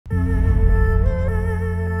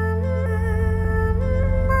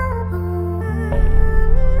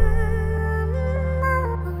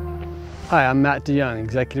Hi, I'm Matt DeYoung,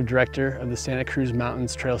 Executive Director of the Santa Cruz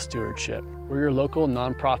Mountains Trail Stewardship. We're your local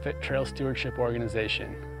nonprofit trail stewardship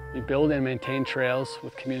organization. We build and maintain trails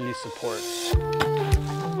with community support.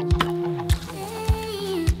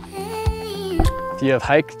 If you have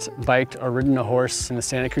hiked, biked, or ridden a horse in the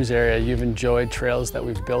Santa Cruz area, you've enjoyed trails that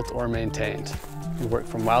we've built or maintained. We work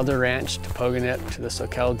from Wilder Ranch to Pogonip to the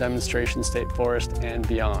Soquel Demonstration State Forest and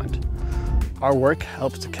beyond. Our work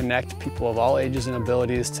helps to connect people of all ages and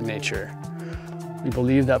abilities to nature. We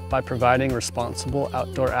believe that by providing responsible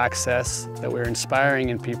outdoor access, that we're inspiring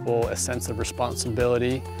in people a sense of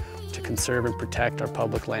responsibility to conserve and protect our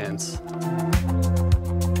public lands.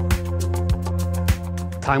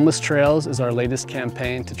 Timeless Trails is our latest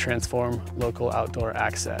campaign to transform local outdoor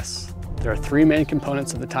access. There are three main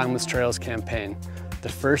components of the Timeless Trails campaign. The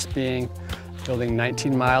first being building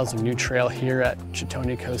 19 miles of new trail here at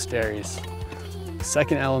Chitoni Coast Dairies. The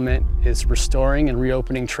second element is restoring and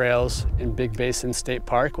reopening trails in Big Basin State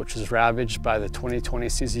Park, which was ravaged by the 2020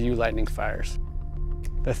 CZU lightning fires.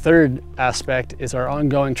 The third aspect is our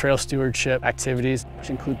ongoing trail stewardship activities,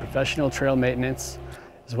 which include professional trail maintenance,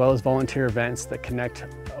 as well as volunteer events that connect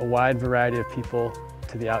a wide variety of people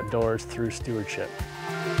to the outdoors through stewardship.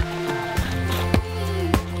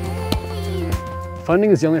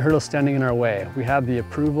 Funding is the only hurdle standing in our way. We have the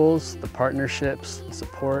approvals, the partnerships, the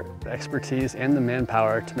support, the expertise, and the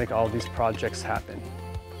manpower to make all these projects happen.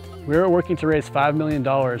 We're working to raise $5 million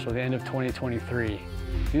by the end of 2023.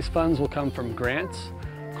 These funds will come from grants,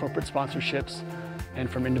 corporate sponsorships, and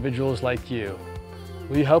from individuals like you.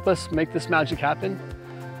 Will you help us make this magic happen?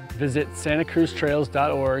 Visit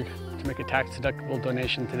santacruztrails.org to make a tax-deductible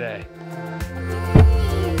donation today.